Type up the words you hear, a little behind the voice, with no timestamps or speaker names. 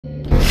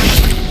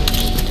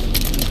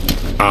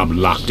I'm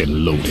locked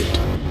and loaded.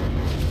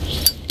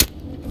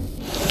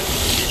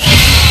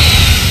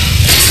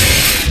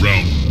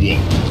 Round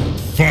 1.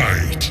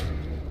 Fight!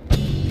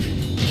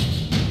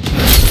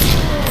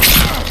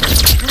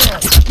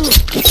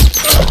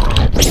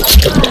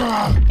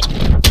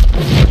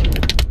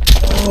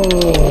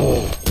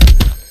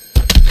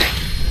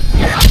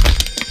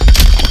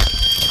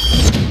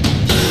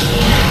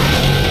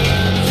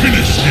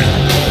 Finish him!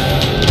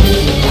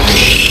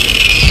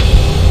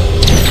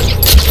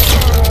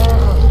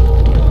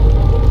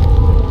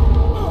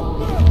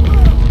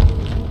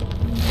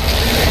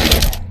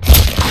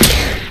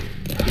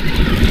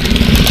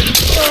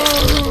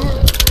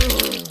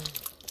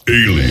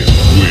 Alien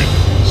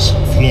wins.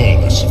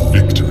 Flawless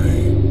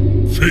victory.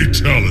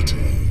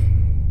 Fatality.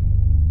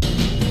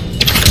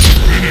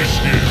 Finish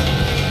him.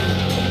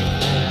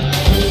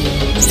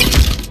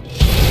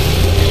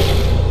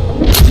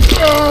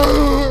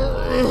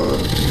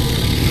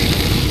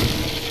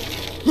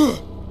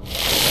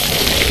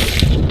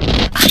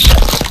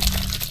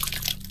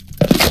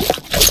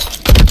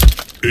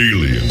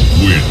 Alien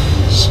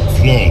wins.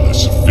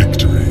 Flawless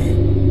victory.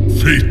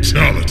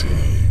 Fatality.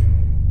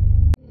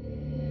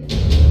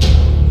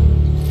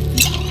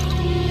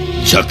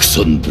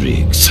 Jackson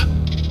Briggs.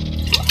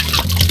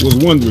 Was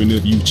wondering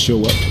if you'd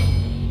show up.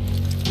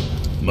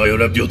 My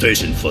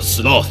reputation for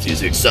sloth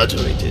is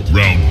exaggerated.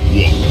 Round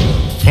 1.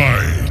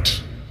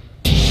 Fight!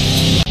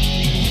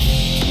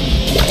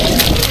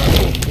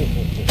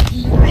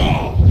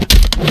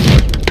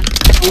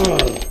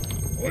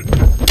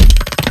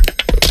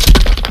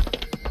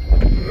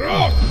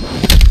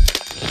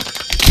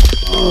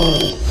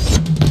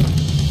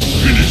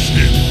 Finish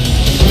him!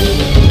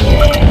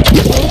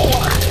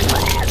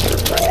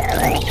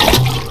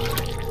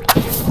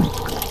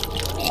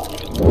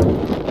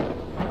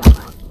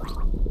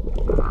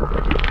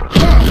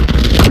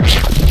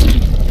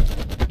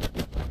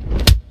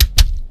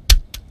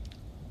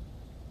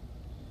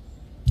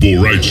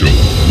 Boraicho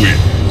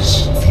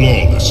wins.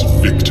 Flawless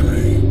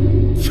victory.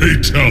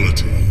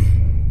 Fatality.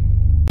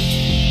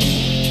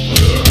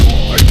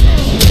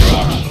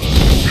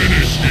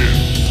 Finish him.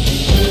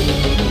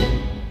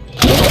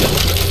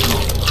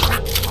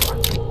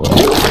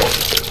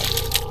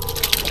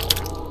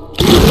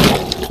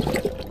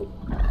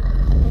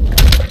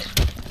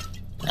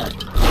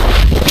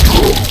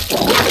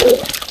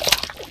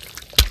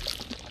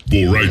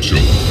 Boraicho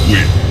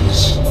wins.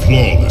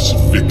 Flawless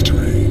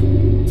victory.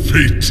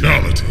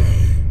 Fatality.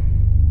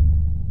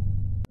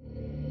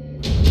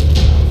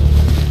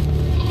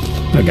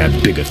 I got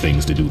bigger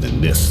things to do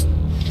than this.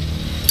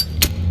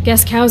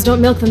 Guess cows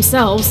don't milk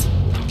themselves.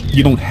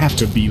 You don't have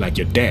to be like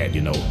your dad,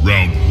 you know.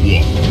 Round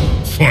 1.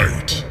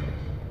 Fight.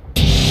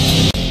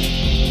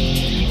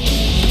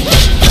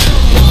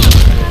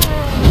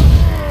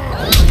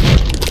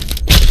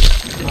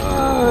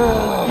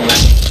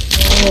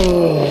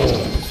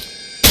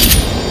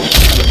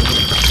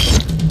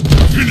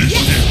 Finish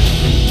him.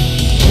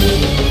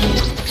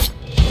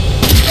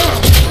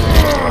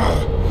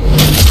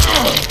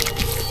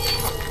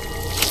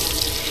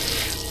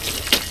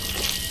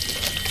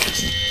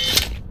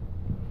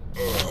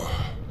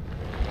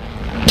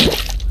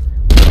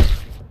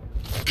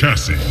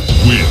 Cassie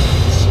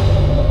wins.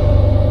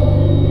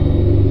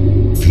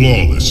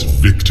 Flawless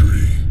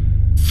victory.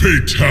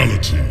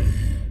 Fatality.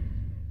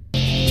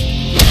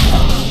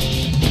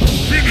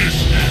 Finish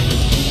him.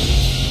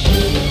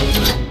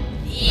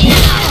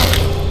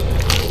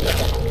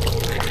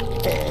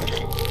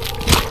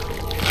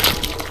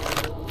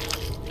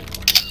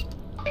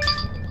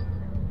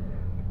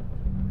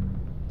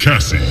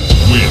 Cassie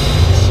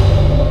wins.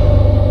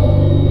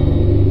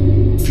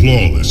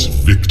 Flawless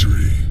victory.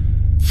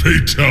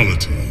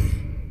 Fatality.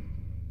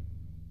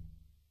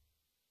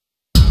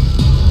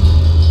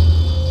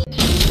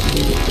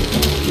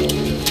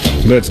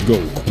 Let's go,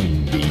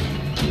 Queen Bee.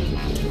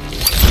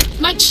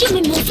 My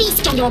children will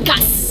feast on your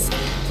guts.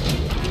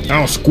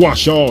 I'll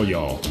squash all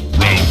y'all.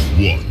 Round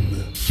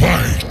 1.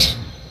 Fight.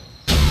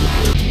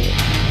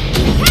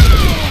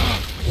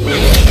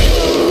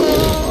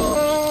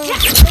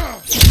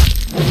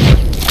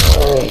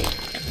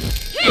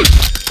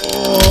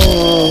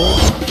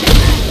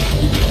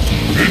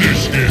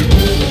 Finish him.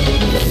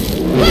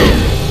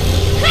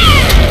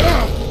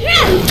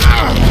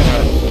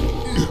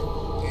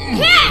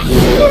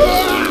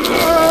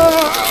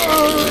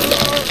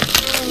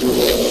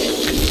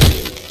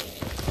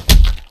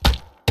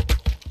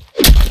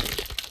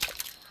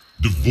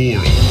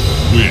 Devora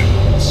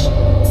wins.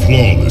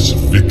 Flawless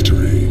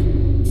victory.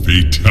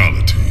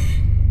 Fatality.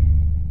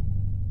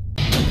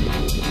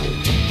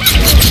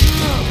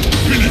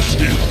 Finish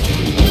him.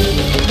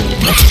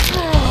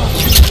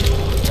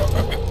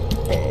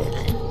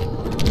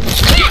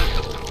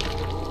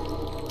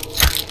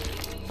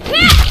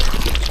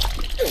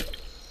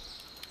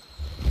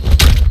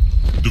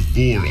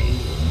 Devora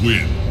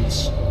wins.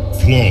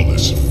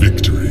 Flawless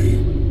victory.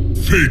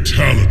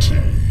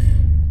 Fatality.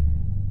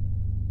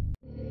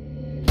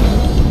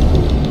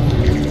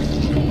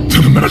 To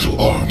the metal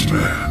armed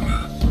man.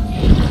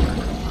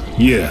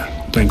 Yeah,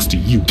 thanks to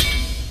you.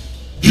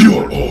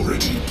 You're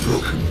already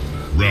broken.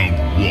 Round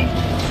 1.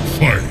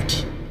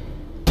 Fight.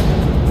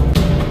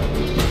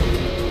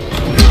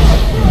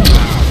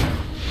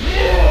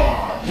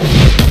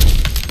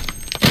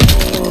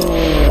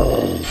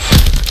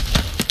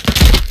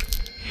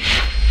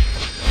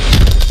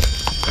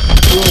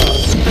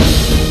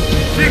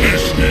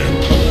 Finish him.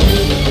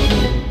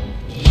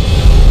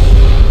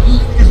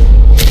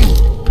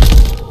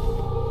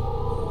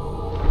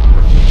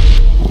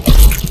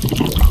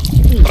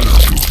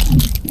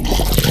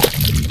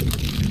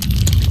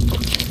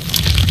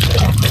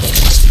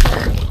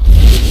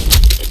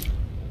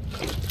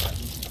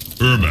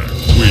 Ermac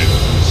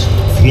wins.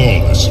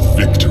 Flawless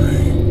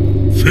victory.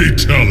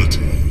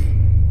 Fatality.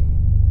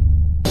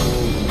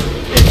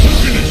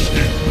 Finish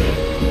him.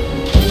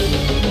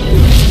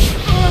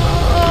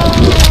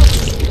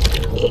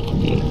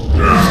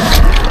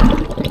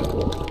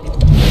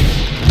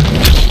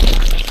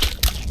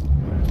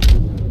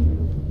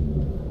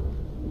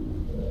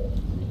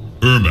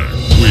 Ermac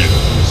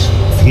wins.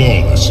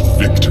 Flawless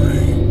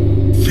victory.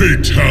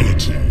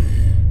 Fatality.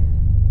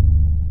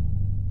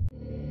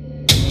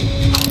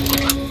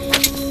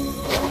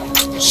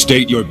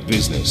 State your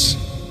business.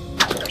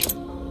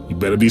 You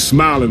better be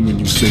smiling when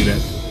you say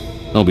that.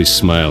 I'll be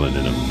smiling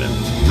in a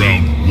minute.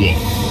 Round 1.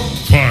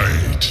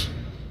 Fight.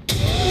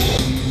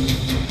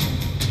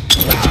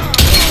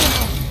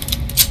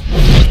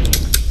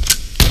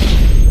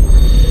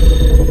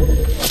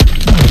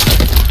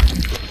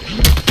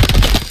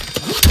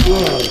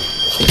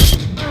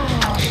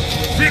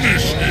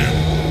 Finish him.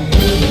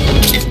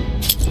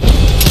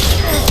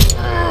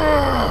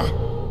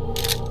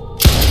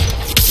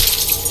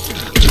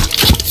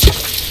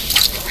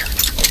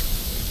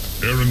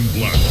 Aaron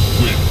Black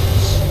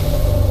wins.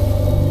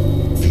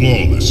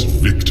 Flawless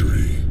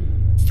victory.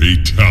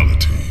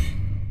 Fatality.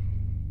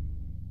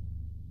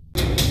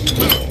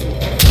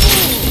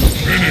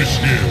 Finish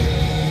him.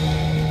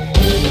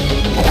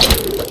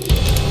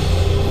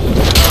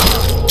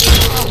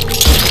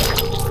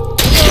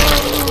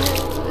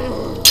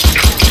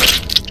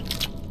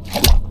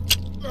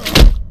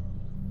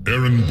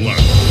 Aaron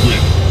Black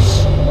wins.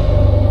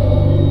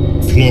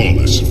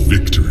 Flawless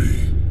victory.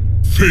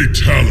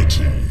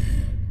 Fatality.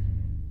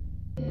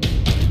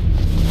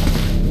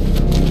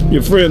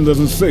 Your friend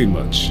doesn't say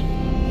much.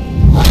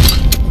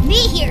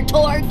 Me here,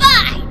 Tor.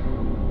 Bye!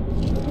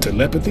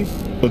 Telepathy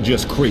or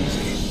just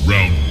crazy?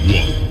 Round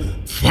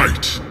 1.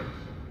 Fight.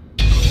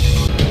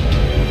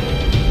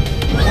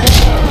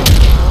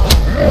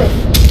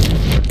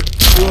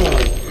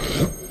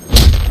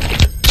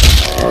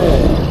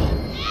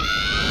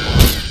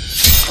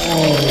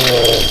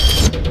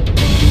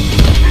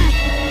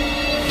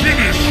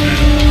 Finish him.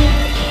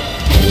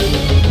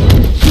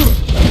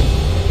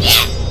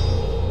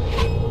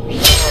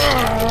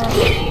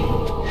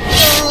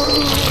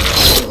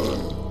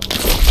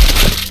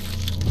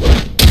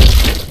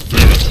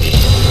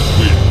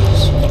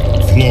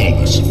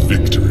 Flawless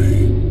victory.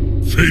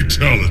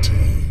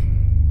 Fatality.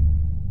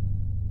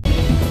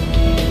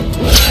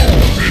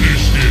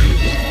 Finish him.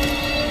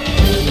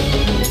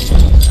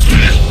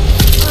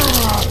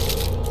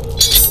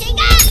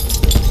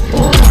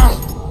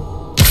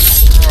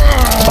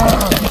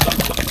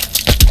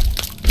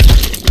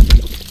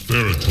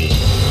 Veritol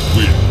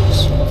wins.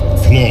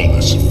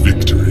 Flawless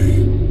victory.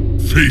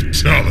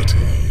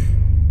 Fatality.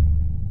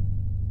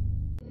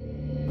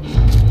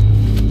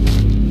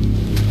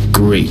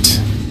 Great.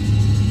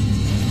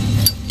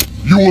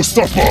 You will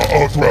suffer,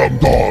 Earthrealm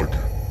Dog!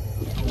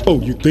 Oh,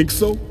 you think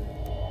so?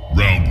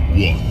 Round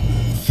 1.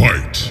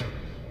 Fight!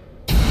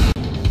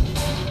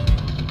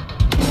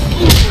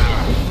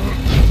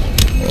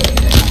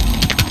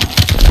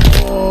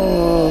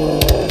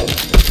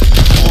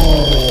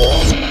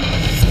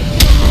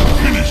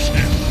 Finish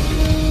him!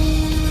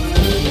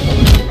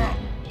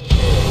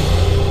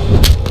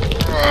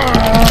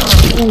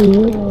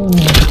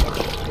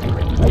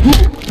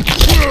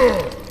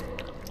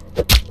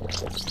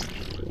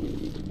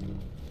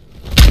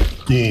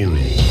 Goro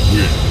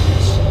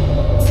wins.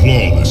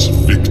 Flawless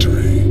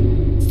victory.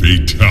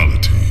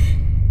 Fatality.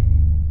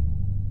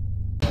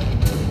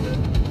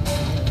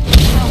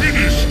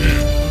 Finish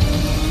him.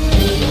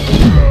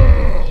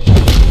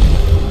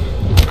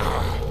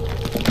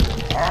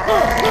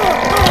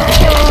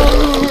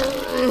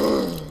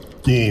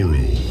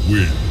 Goro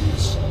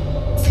wins.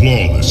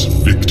 Flawless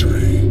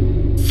victory.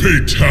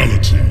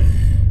 Fatality.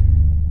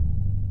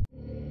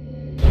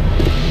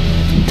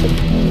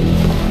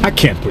 I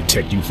can't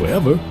protect you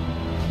forever.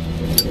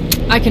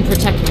 I can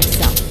protect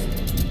myself.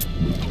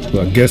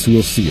 Well, I guess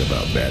we'll see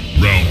about that.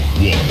 Round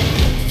 1.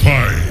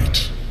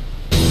 Fight!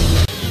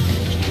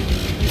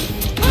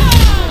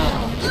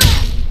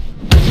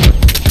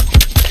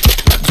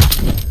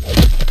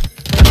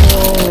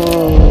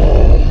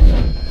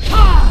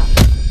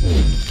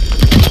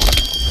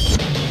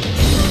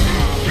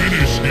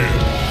 Finish him!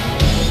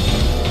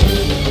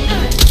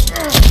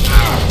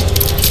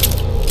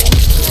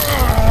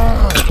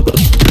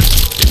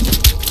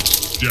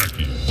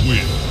 Jackie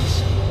wins.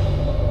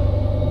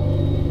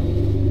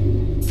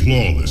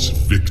 Flawless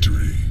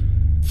victory.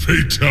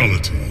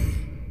 Fatality.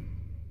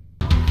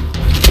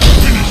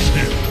 Finish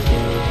him.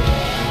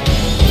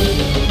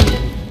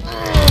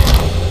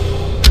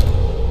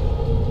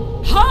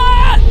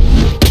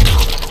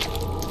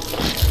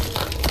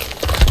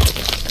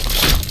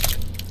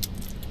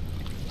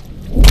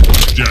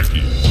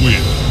 Jackie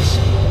wins.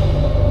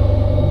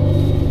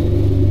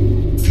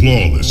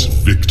 Flawless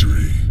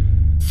victory.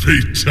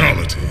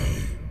 Fatality.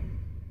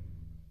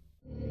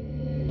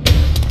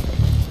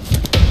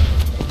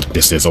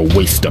 This is a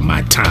waste of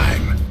my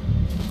time.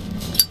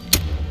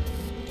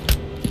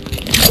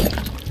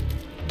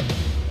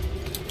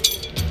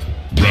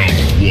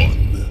 Round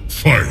 1.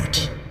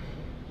 Fight.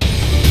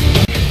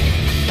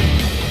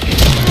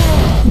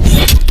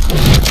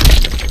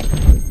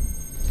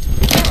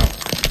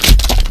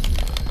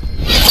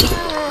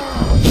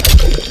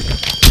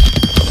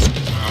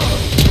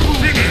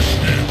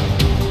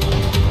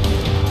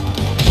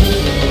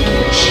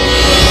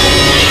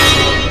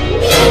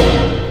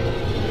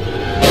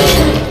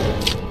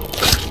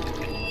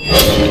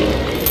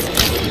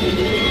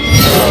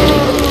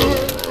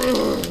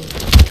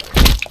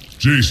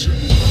 Jason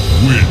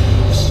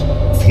wins.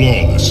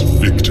 Flawless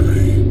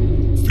victory.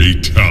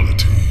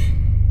 Fatality.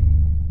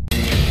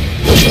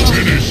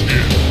 Finish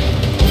him.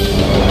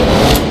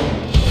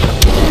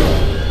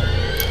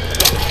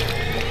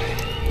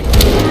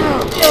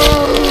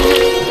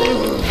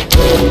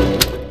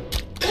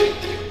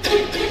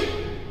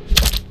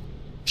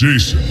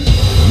 Jason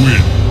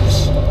wins.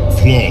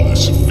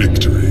 Flawless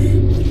victory.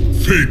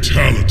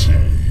 Fatality.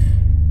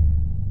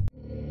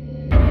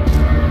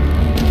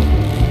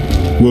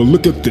 Well,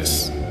 look at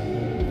this.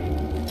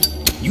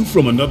 You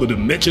from another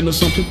dimension or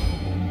something?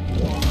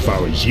 As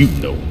far as you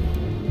know.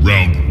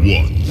 Round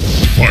 1.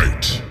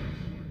 Fight.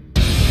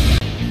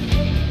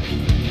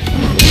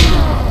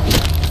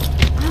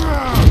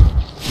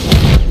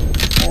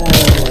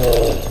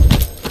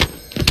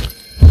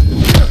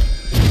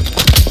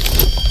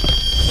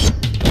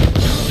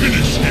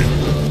 Finish him.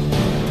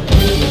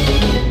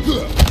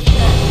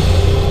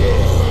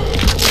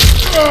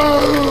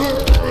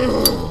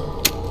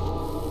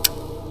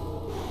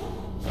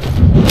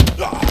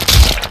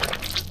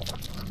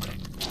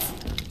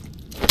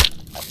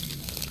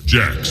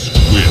 Jax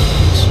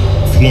wins.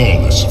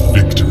 Flawless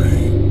victory.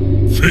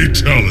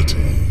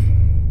 Fatality.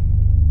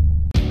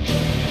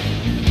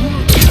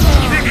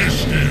 Finish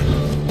him.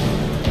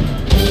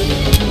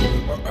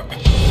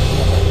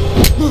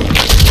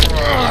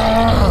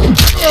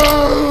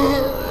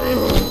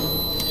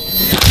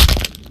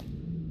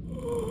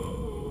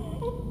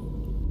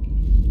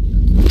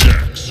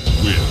 Jax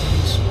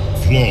wins.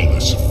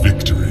 Flawless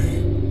victory.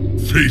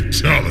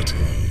 Fatality.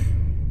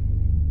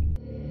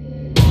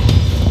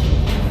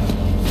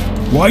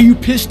 Why are you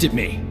pissed at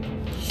me?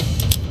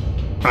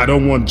 I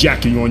don't want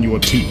Jackie on your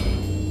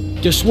team.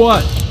 Guess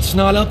what? It's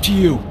not up to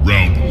you.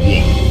 Round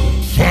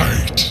 1.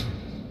 Fight.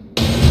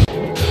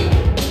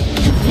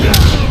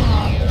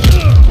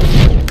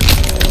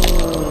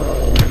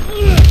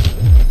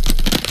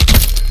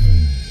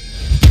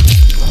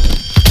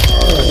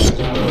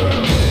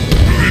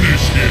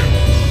 Finish him.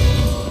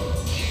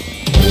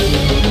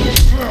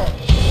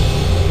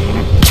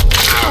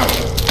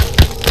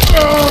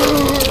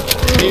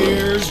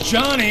 Here's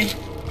Johnny.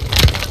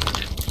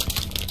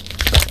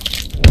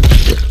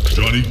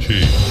 Johnny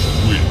Cage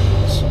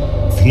wins.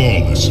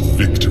 Flawless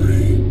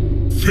victory.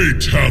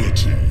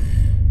 Fatality.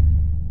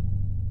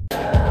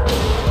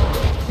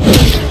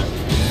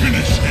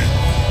 Finish him.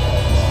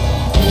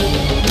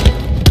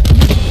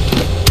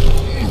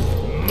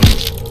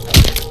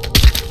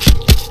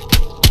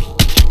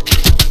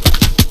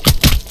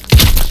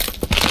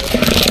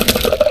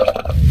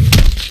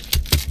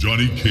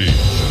 Johnny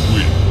Cage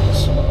wins.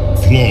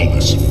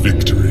 Flawless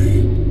victory.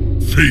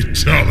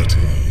 Fatality.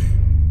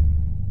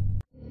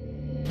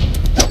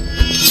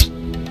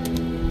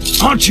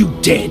 Aren't you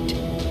dead?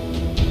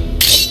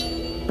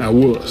 I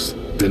was.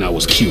 Then I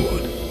was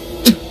cured.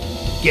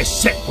 Get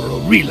set for a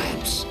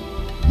relapse.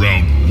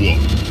 Round 1.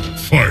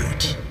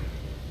 Fight.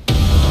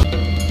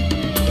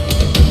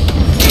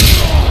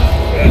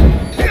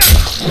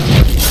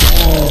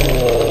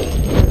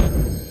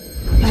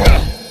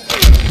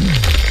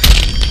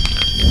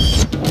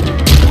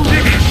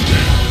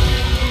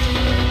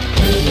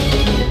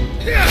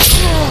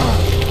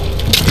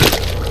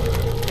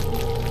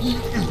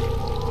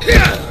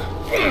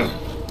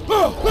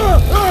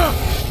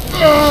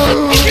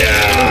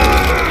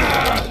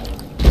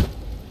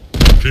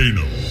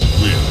 Kano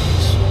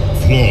wins.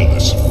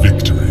 Flawless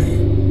victory.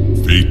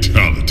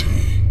 Fatality.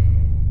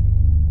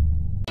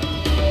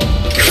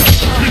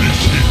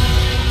 Finish him.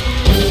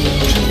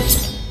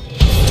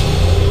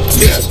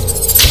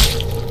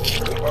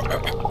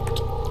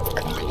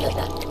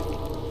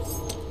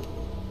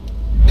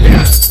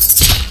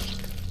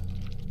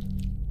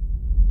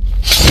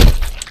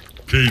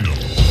 Kano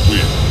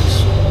wins.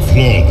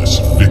 Flawless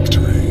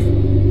victory.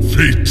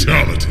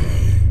 Fatality.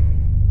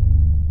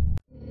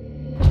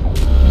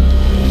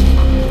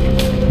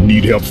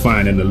 Need help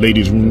finding the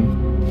ladies' room?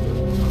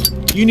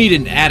 You need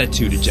an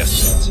attitude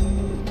adjustment.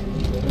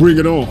 Bring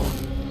it on.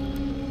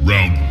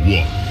 Round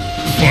 1.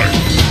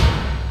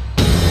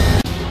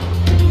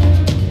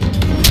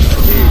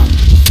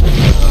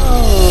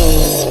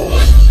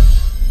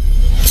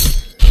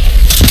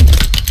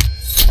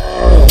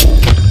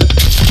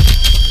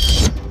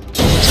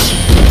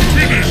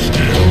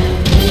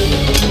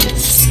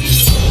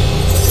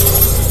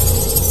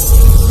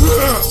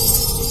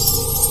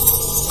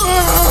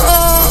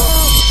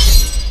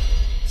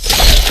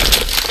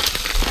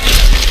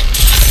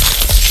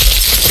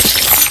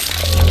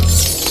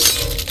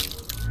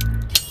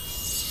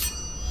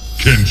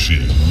 Kenshi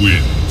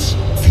wins.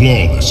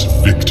 Flawless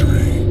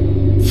victory.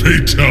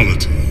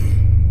 Fatality.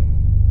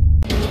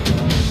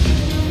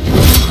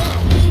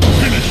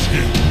 Finish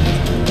him.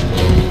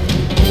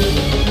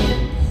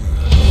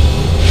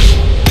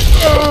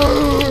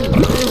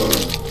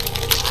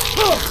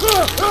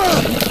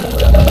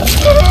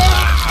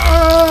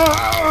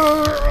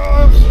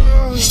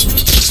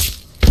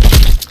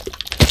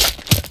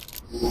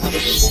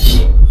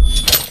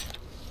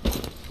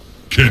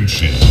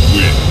 Kenshi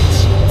wins.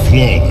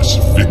 Flawless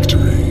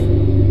victory.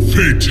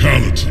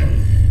 Fatality.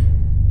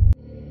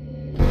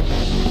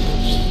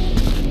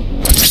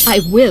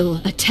 I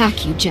will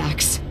attack you,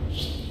 Jax.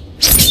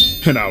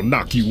 And I'll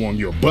knock you on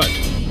your butt.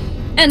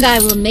 And I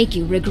will make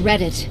you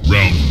regret it.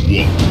 Round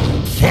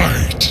 1.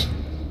 Fight!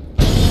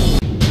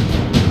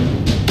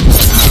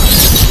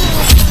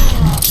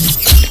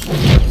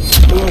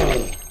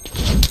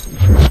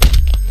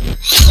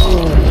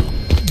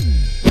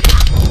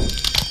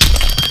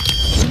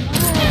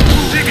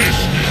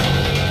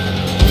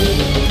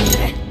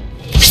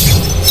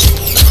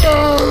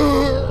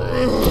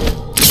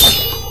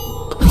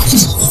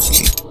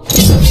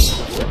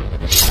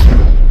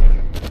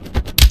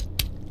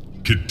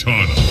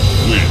 Kitana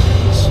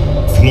wins.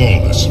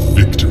 Flawless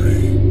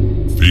victory.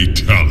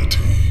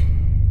 Fatality.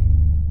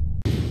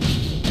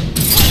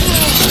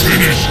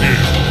 Finish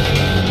him.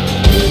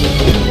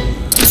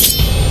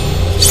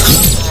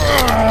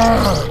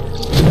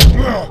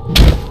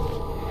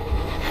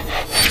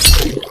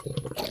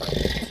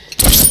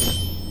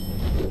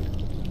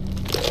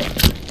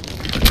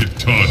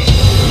 Kitana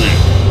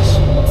wins.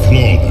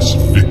 Flawless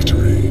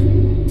victory.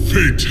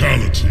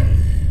 Fatality.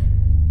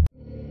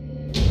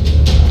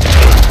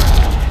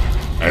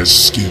 As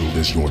skilled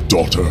as your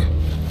daughter.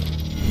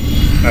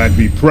 I'd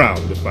be proud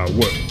if I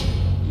were.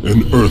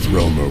 An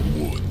Earthrealmer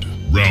would.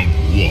 Round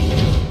 1.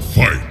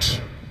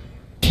 Fight!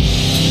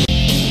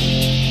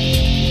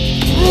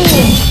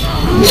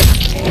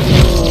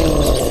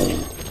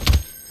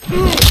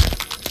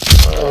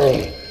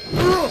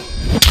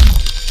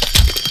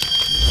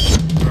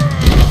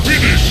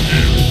 Finish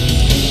him!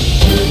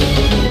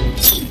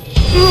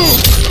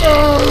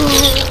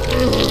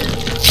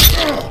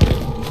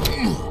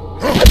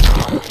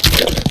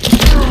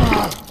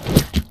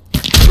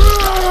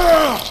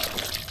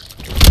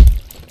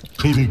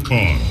 Kotal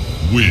Khan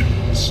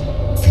wins.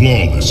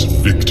 Flawless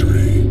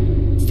victory.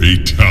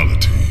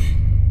 Fatality.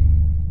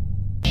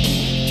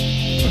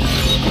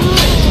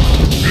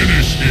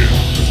 Finish him.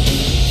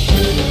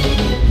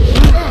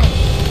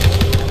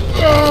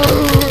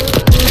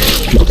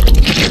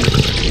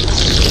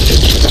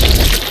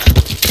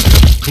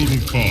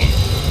 Kotal Khan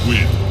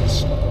wins.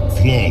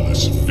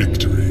 Flawless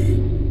victory.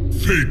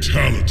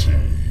 Fatality.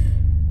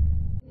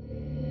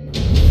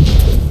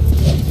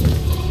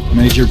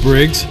 Major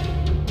Briggs?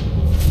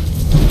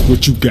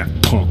 What you got,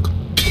 punk?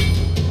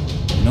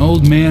 An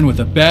old man with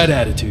a bad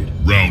attitude.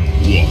 Round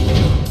 1.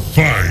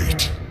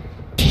 Fight!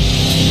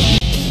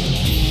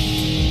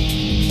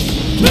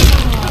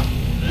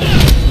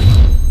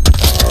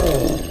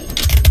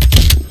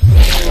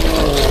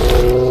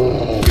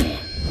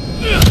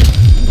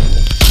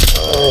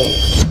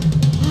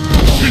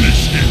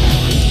 Finish him!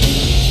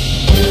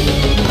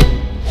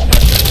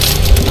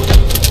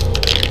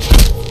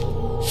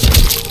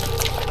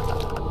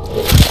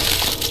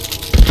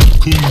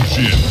 Kun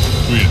Jin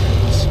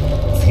wins.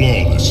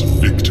 Flawless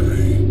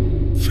victory.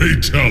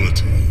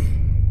 Fatality.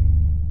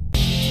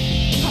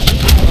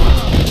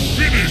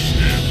 Finish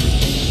him!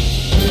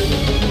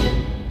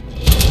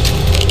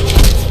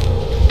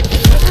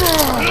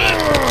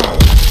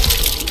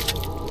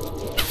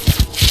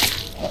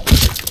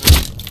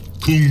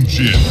 Kun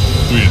Jin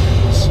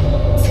wins.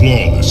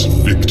 Flawless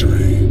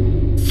victory.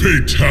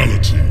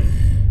 Fatality.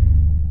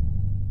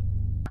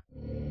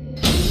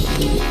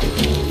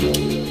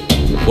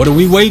 What are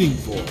we waiting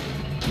for?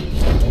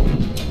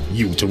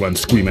 You to run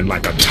screaming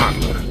like a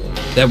toddler.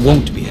 That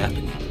won't be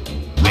happening.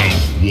 Round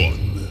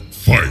 1.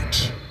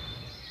 Fight!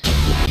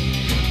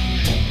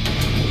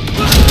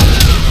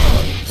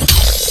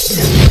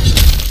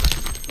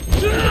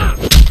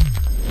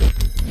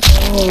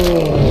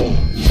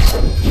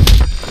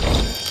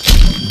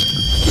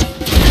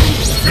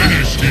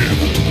 Finish him!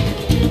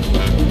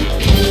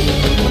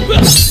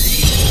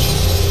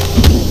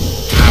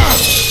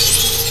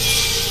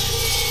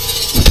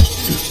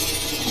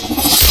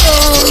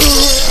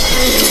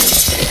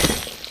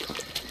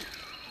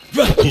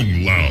 Kung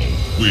Lao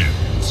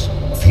wins.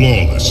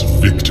 Flawless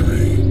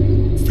victory.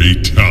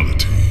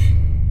 Fatality.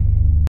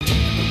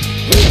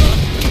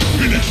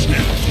 Finish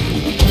him!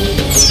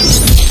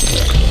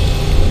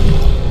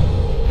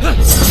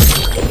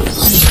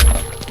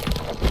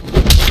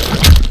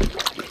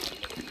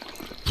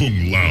 Kung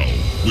Lao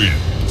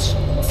wins.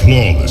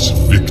 Flawless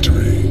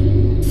victory.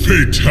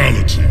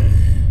 Fatality.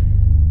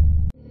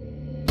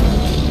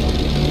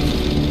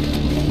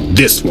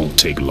 This won't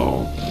take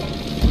long.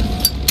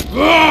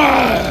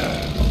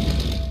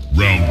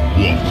 Round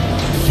 1.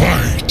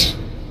 Fight!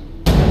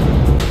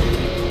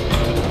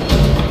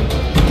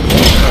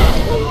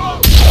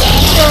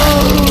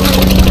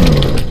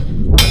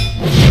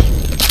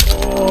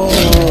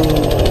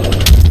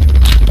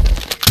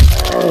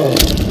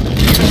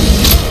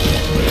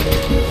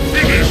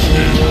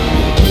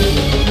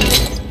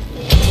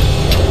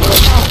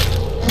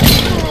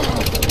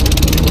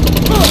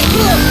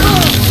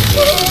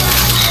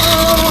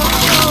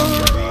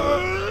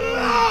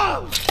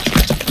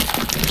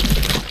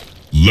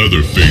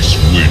 Leatherface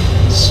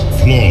wins.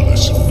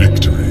 Flawless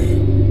victory.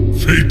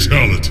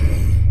 Fatality.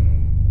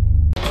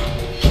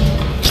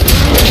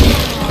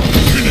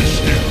 Finish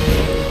him.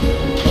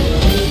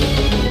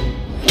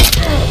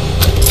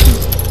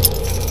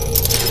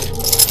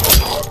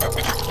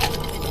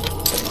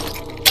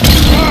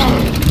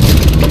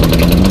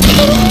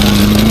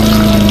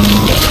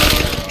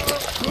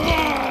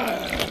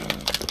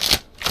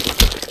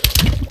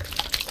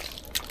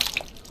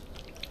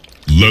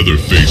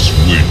 Leatherface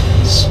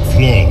wins.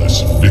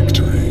 Flawless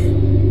victory.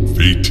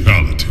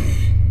 Fatality.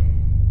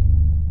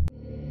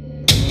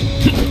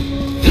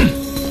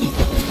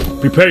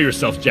 Prepare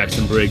yourself,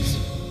 Jackson Briggs.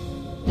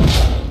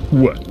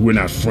 What, we're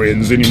not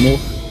friends anymore?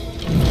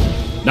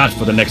 Not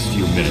for the next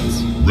few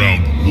minutes.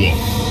 Round 1.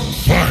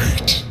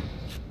 Fight!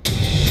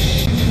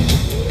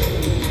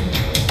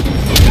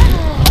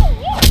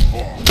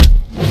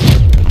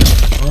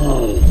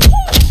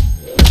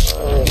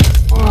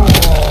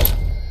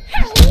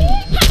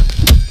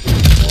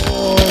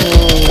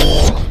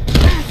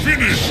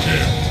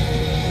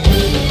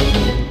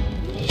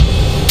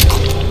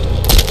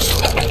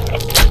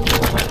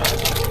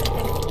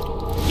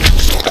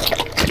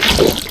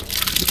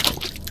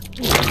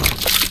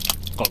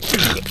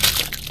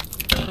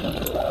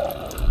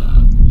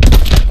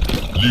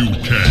 Liu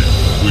Kang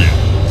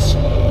wins.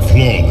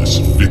 Flawless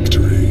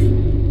victory.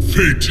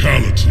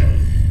 Fatality.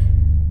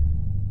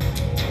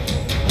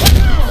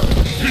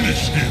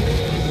 Finish him.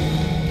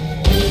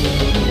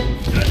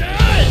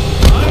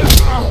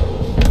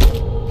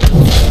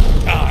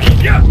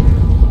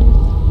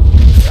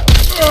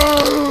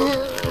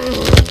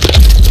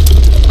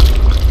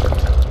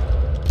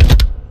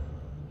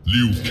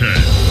 Liu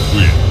Kang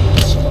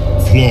wins.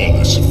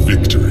 Flawless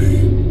victory.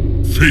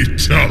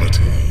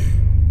 Fatality.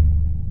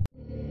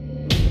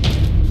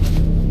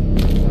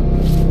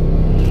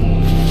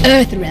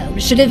 Earthrealm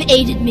should have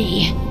aided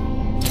me.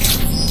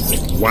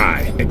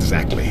 Why,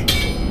 exactly?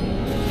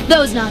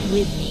 Those not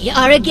with me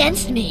are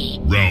against me.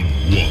 Round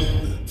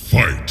 1.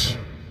 Fight.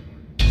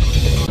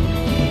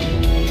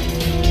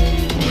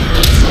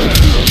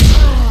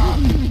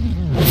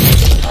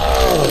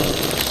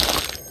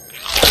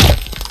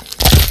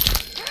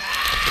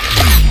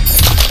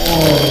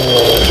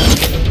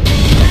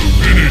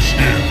 Finish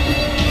him.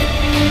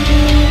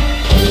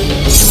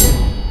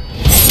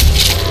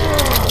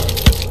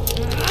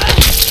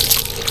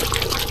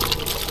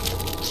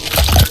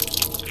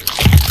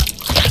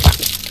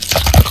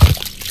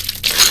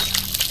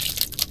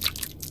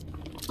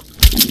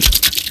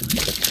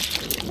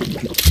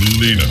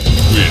 Melina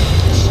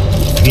wins.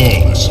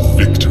 Flawless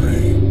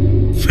victory.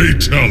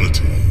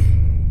 Fatality.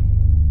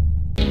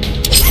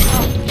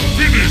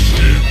 Finish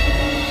him.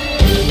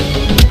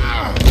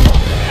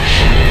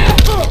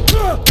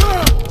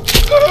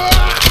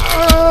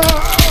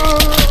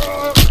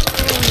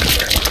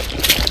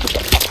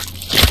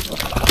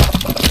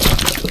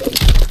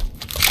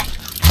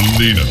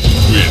 Melina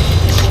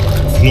wins.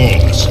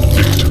 Flawless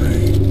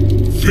victory.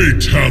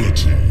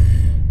 Fatality.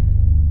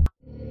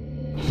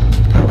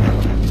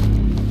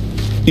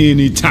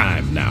 Any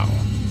time now.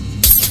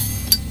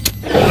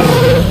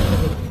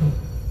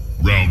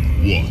 Round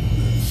 1.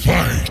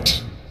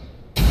 Fight.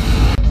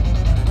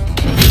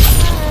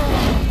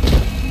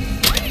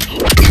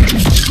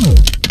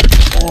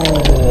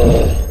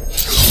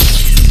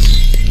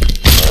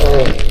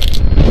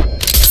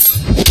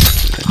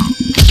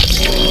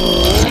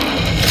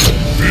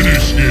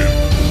 Finish him.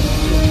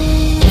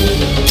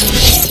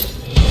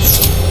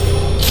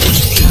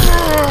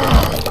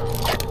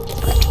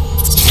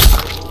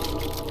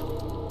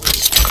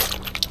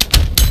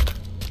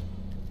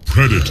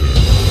 Predator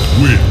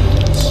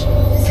wins.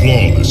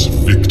 Flawless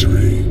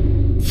victory.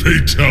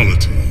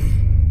 Fatality.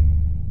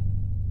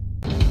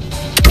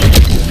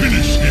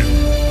 Finish him.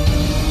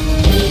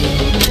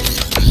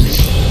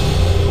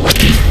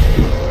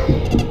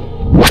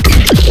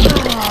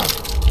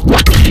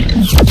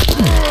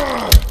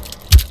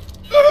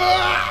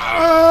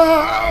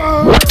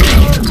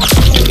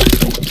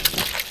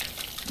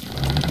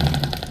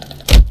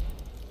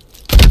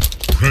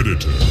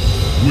 Predator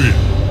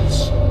wins.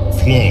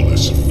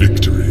 Flawless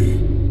victory.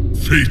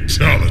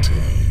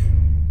 Fatality.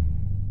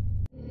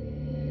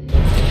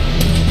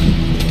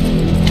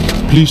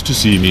 Pleased to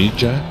see me,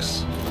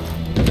 Jax?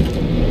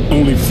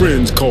 Only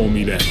friends call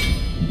me that.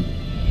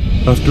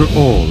 After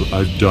all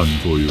I've done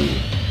for you.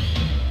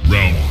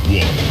 Round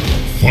 1.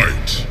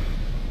 Fight.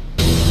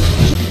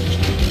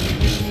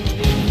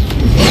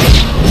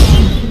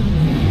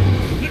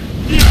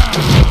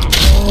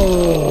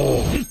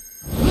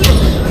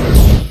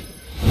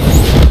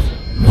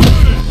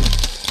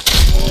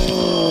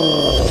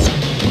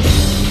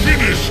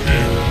 Finish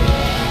him.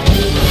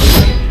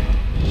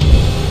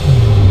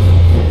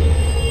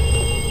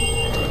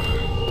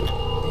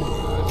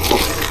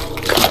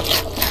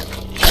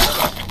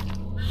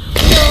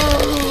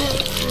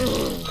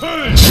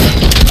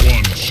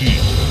 One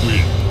Chief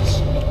wins.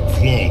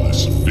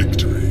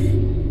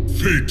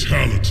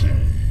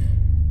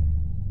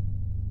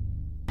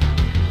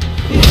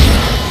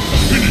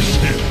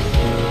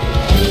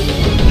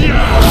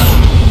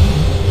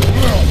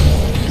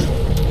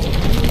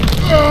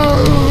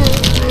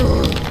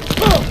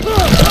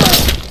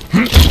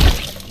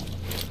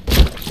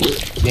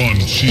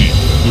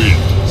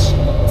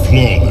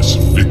 Flawless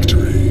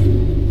victory.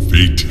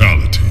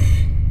 Fatality.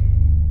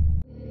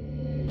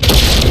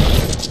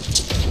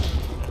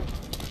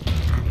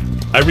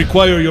 I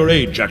require your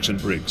aid, Jackson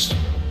Briggs.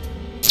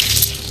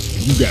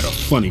 You got a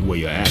funny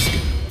way of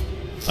asking.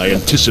 I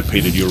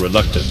anticipated your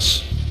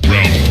reluctance.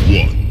 Round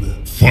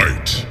 1.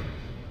 Fight.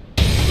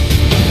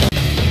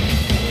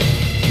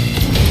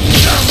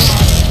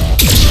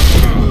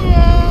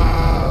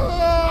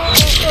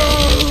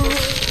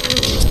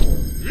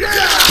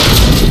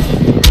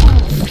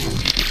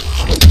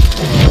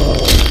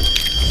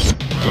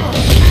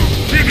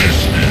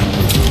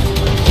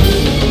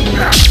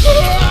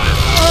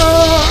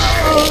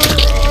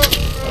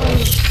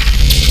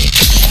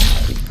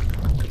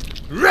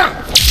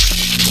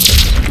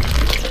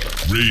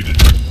 Raiden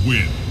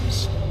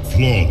wins.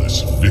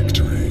 Flawless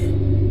victory.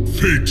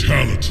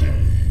 Fatality.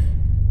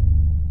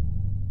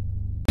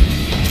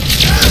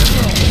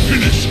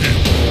 Finish him.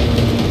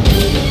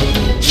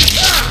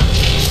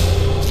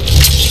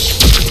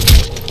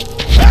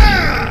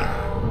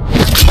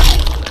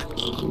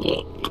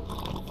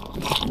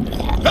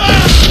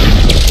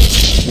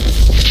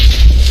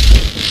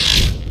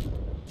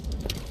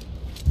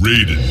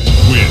 Raiden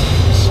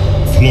wins.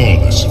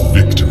 Flawless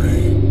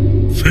victory.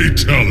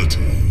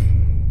 Fatality.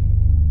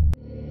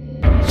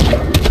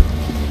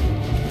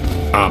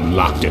 I'm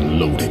locked and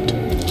loaded.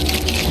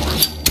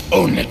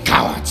 Only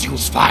cowards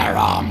use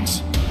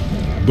firearms.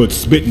 But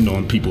spitting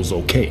on people's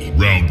okay.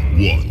 Round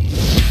 1.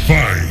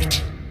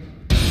 Fight.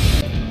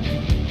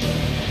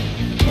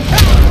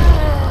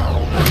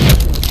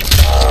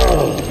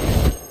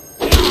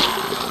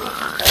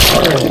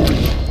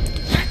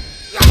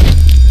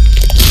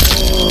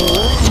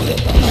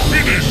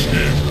 Finish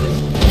him.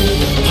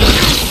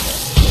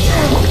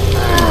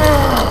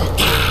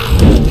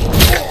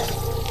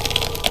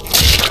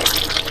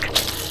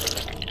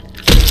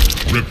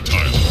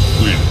 Reptile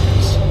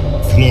wins.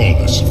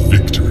 Flawless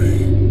victory.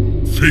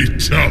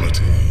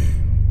 Fatality.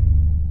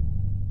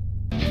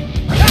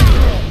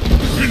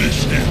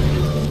 Finish him.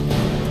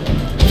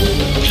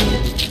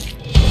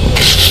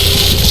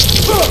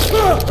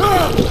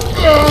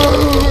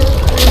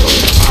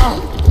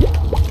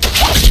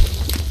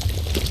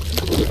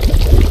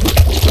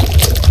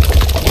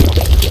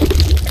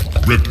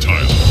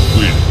 Reptile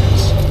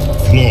wins.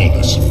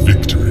 Flawless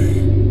victory.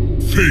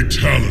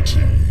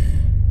 Fatality.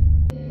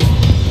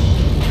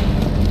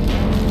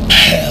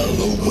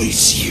 Hell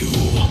awaits you.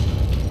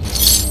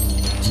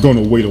 It's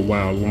gonna wait a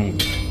while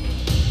longer.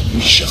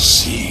 We shall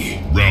see.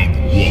 Round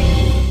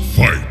 1.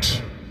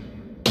 Fight.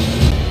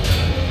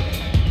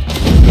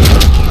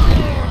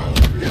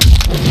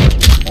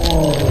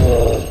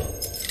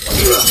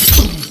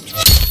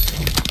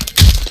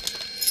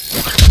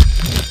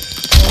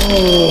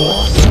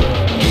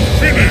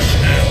 Finish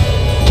him.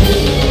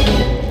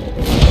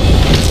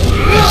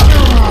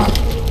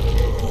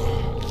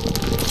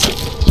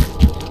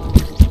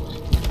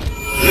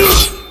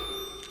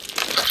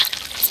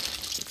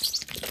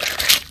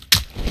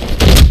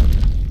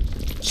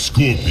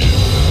 Scorpion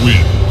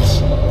wins.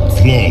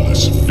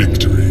 Flawless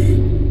victory.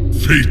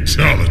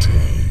 Fatality.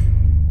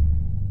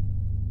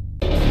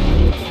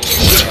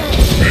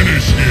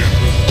 Finish him.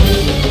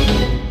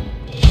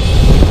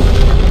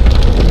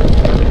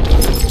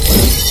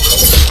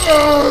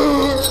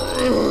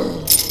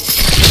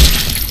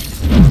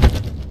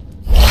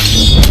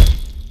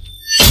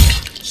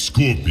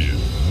 Scorpion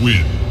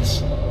wins.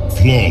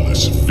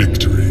 Flawless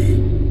victory.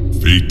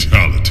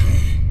 Fatality.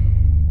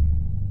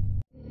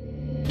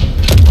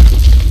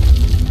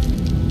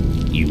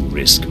 You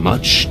risk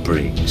much,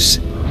 Briggs.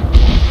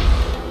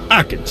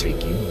 I can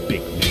take you,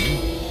 big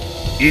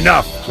man.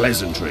 Enough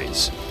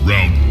pleasantries.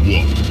 Round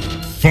 1.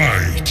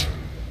 Fight.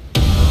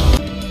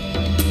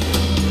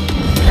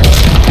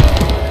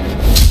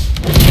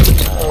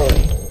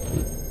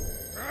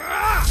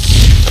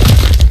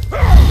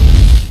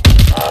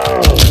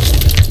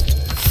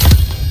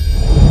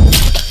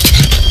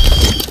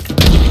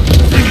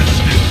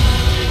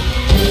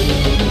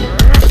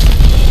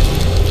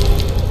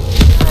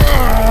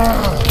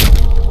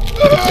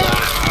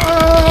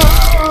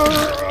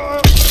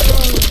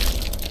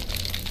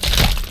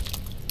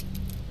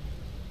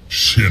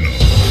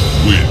 Shinnok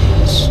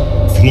wins.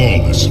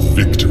 Flawless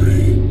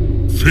victory.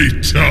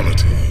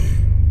 Fatality.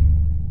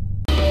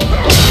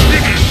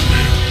 Finish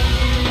him.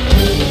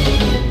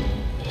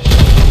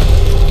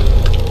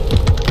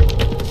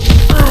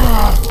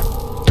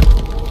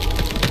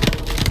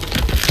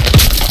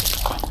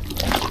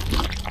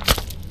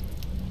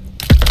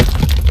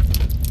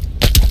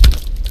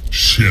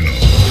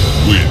 Shinnok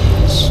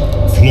wins.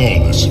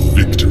 Flawless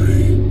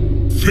victory.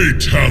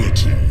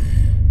 Fatality.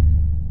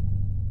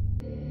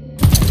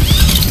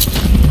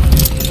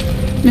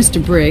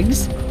 Mr.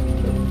 Briggs,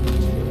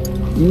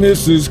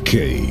 Mrs.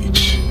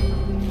 Cage.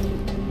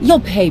 you'll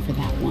pay for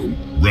that one.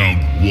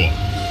 Round 1.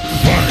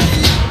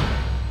 Fight.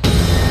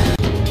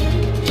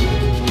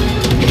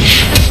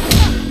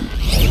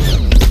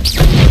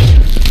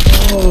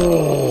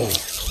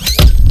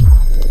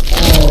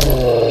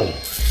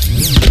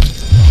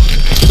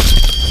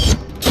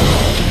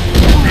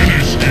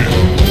 Finish him.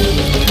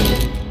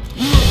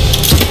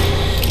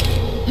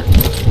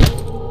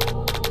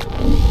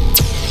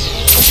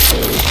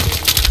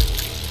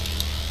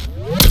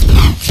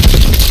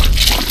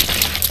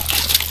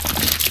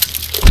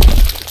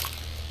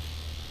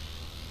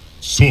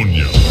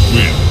 Sonya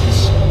wins.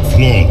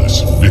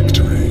 Flawless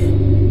victory.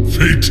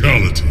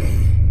 Fatality.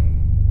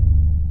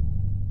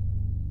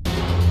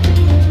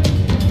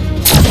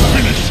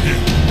 Finish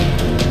him.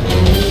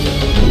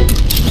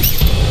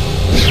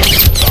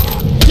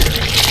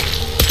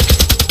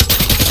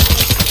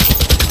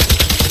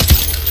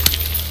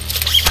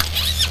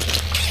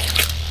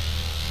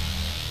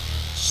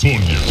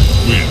 Sonya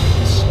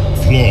wins.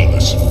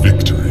 Flawless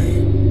victory.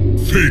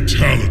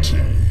 Fatality.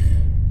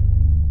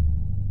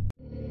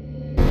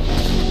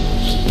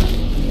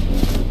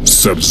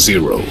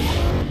 Sub-Zero.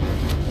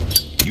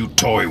 You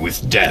toy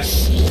with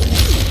death.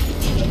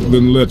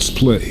 Then let's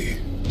play.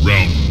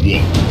 Round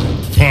 1.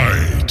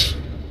 Fight!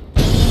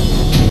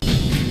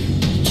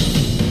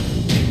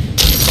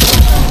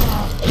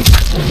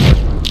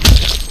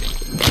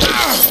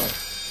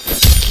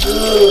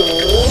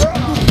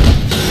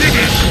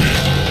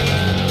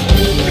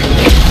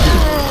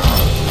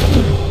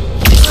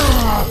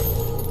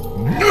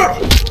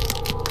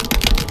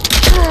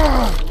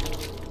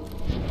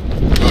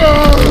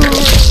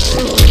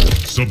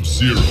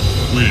 Sub-Zero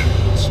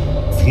wins.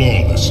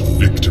 Flawless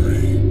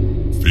victory.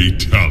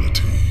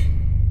 Fatality.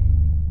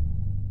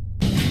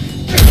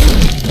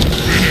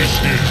 Finish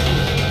him.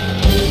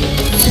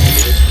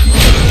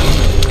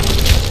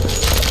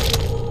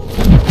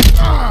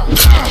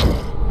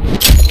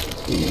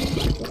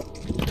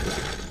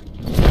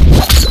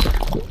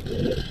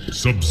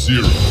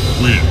 Sub-Zero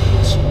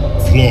wins.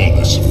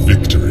 Flawless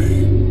victory.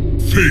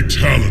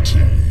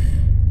 Fatality.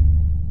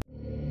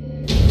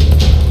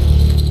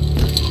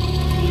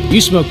 You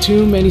smoke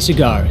too many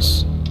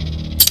cigars.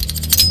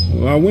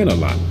 Well, I win a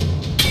lot.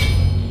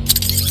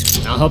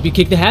 I'll help you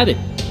kick the habit.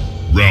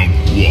 Round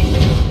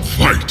 1.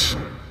 Fight!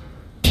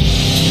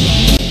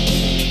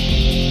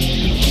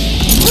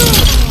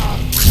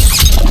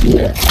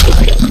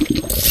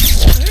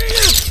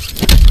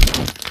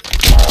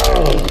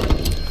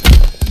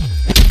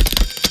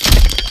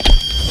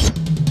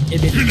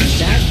 Finish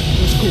that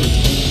was cool.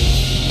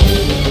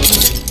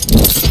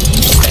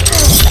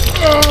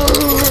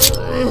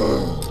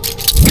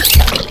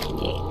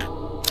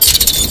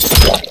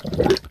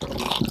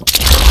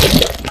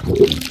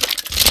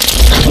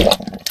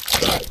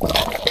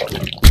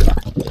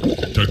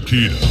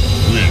 Takeda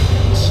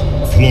wins.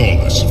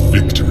 Flawless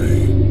victory.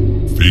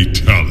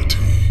 Fatality.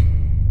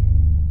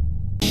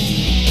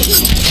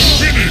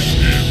 Finish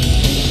him!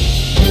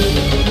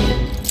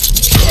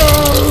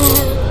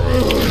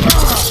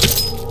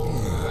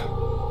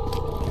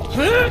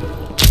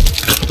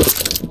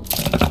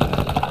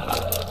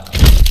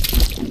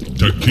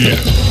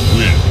 Takeda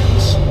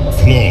wins.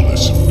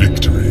 Flawless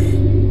victory.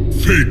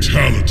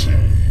 Fatality.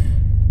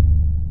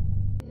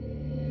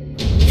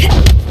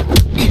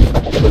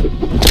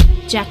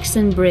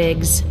 Jackson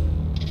Briggs.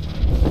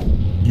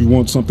 You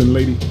want something,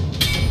 lady?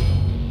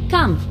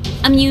 Come,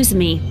 amuse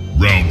me.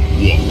 Round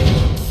 1.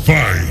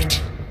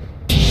 Fight!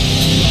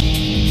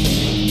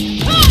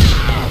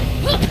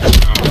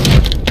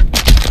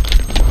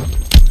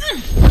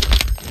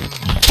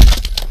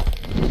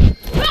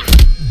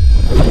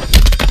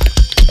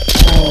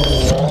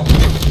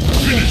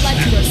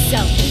 Reflect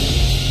yourself.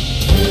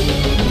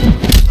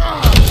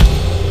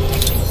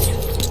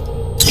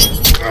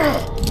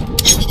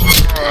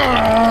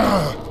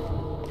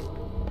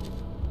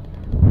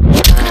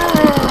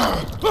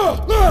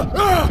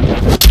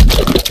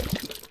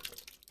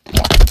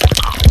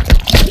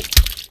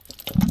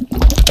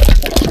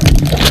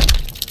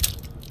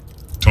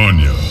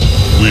 Tanya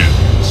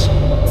wins.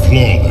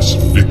 Flawless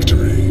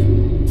victory.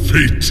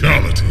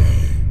 Fatality.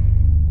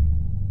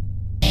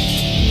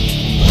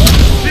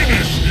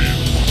 Finish him!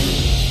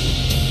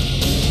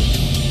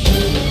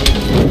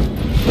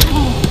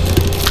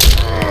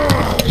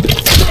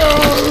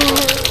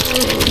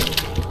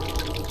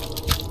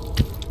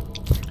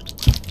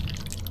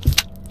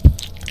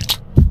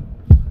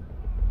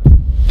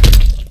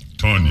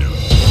 Tanya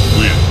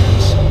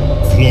wins.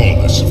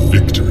 Flawless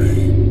victory.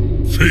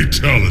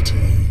 Fatality.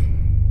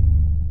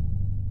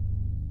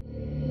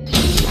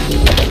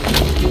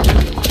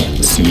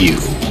 It's you.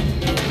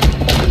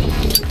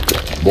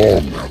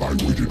 Long have I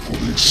waited for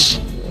this.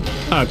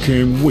 I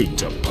can't wait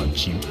to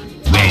punch you.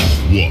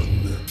 Round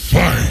 1.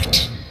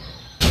 Fight!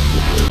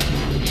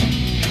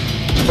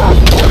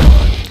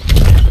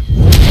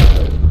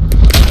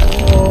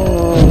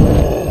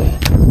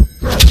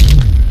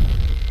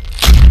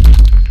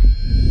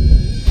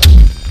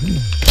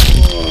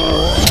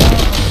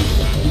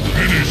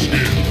 Finish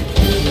him!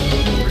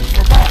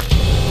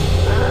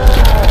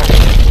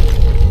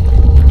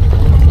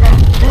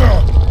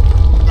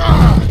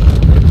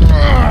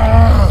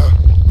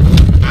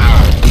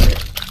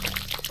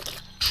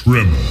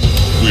 Tremor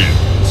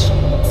wins.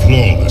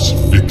 Flawless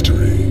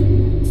victory.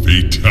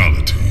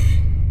 Fatality.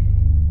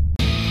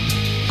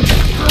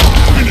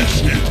 Finish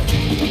him.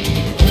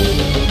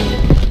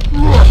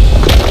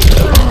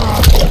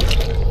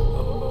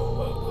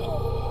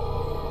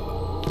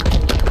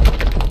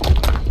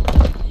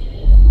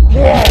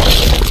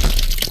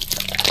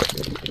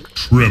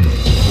 Tremor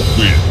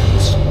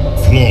wins.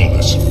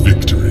 Flawless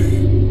victory.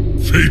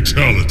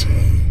 Fatality.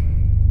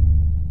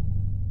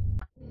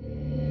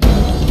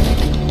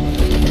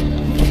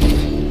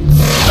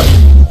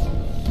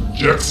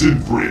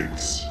 Jackson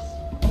Briggs.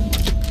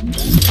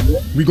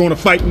 We gonna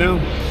fight now?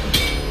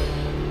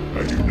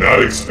 I do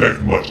not expect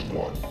much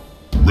one.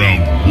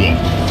 Round 1.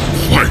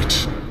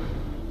 Fight!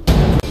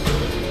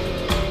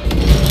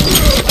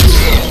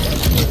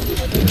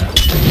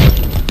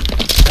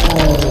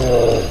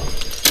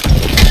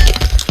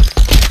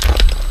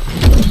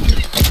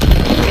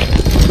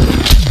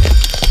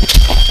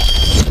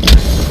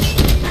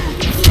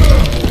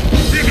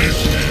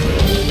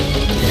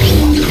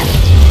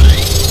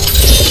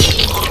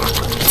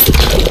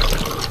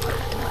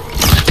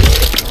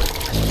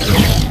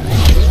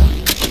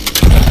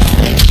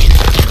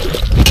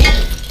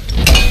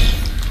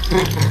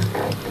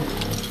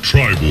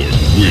 Triborg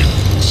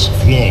wins.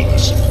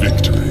 Flawless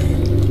victory.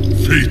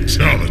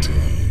 Fatality.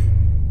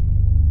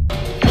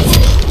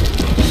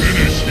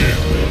 Finish him.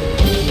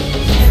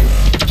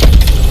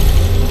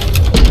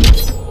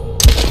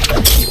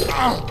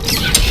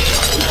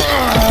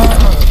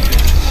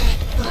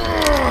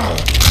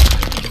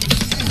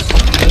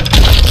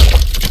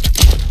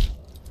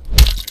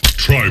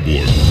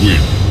 Triborg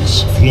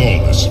wins.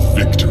 Flawless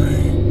victory.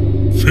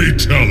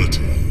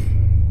 Fatality.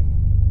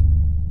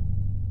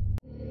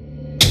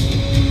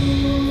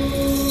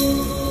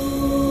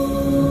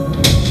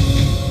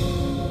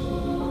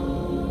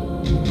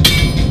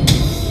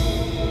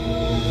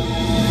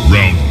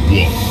 Round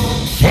 1.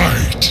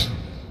 Fight!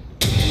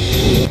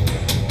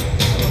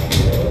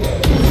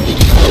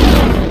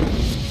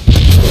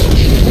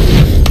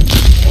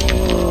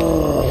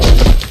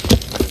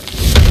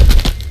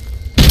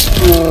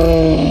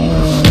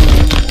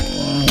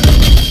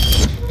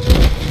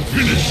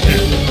 Finish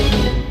him!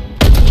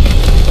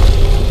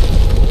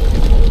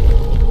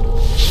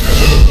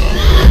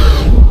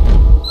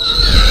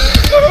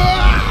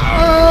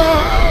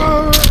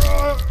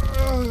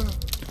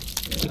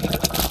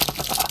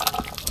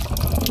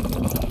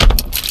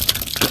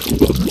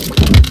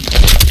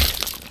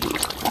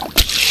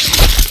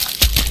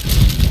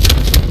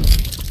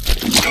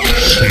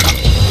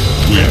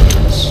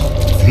 Wins.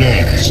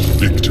 Flawless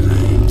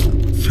victory.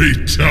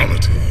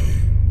 Fatality.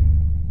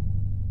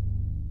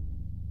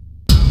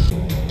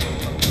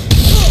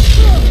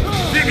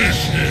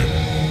 Finish him.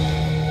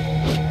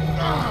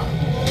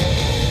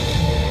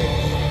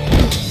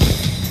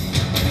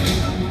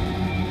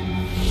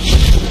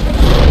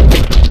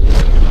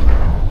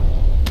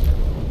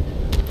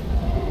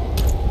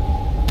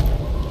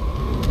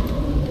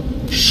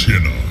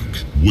 Shinnok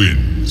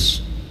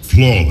wins.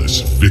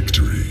 Flawless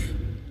victory.